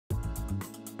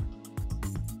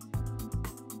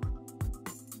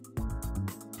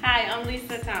Hi, I'm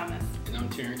Lisa Thomas. And I'm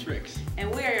Terrence Ricks.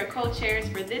 And we are your co-chairs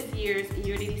for this year's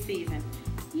Unity season.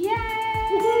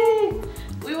 Yay!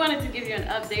 We wanted to give you an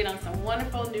update on some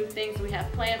wonderful new things we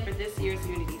have planned for this year's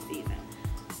Unity season.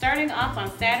 Starting off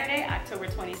on Saturday, October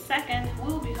 22nd,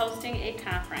 we will be hosting a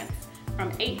conference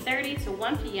from 8:30 to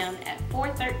 1 p.m. at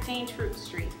 413 Troop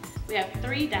Street. We have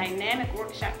 3 dynamic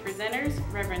workshop presenters,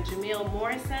 Reverend Jamil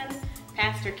Morrison,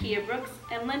 Pastor Kia Brooks,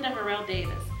 and Linda Harrell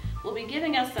Davis. Will be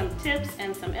giving us some tips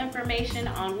and some information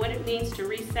on what it means to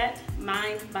reset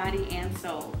mind, body, and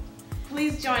soul.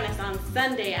 Please join us on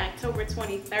Sunday, October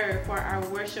 23rd for our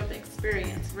worship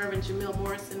experience. Reverend Jamil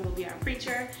Morrison will be our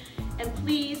preacher. And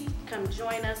please come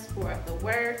join us for the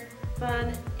word,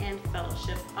 fun, and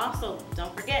fellowship. Also,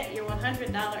 don't forget your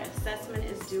 $100 assessment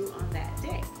is due on that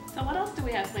day. So what else do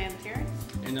we have planned, Terrence?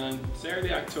 And on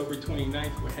Saturday, October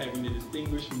 29th, we're having the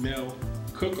Distinguished Male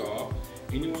Cook-Off.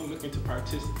 Anyone looking to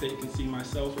participate can see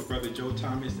myself or Brother Joe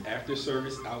Thomas after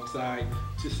service outside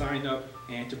to sign up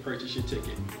and to purchase your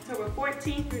ticket. October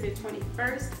 14th through the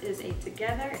 21st is a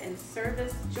Together in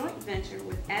Service joint venture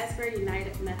with Asbury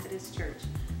United Methodist Church.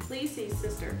 Please see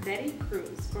Sister Betty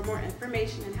Cruz for more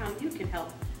information on how you can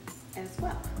help as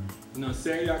well. And on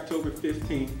Saturday, October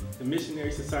 15th, the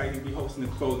Missionary Society will be hosting a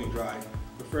clothing drive.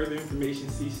 For further information,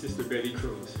 see Sister Betty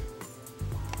Cruz.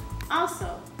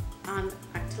 Also, on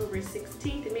October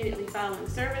 16th, immediately following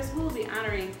service, we will be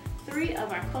honoring 3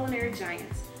 of our culinary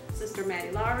giants. Sister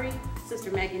Maddie Lowry,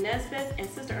 Sister Maggie Nesbitt, and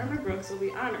Sister Irma Brooks will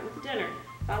be honored with dinner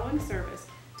following service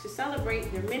to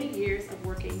celebrate their many years of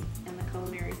working in the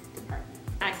culinary department.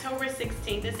 October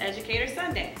 16th is Educator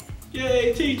Sunday.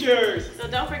 Yay, teachers! So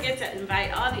don't forget to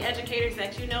invite all the educators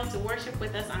that you know to worship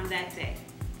with us on that day.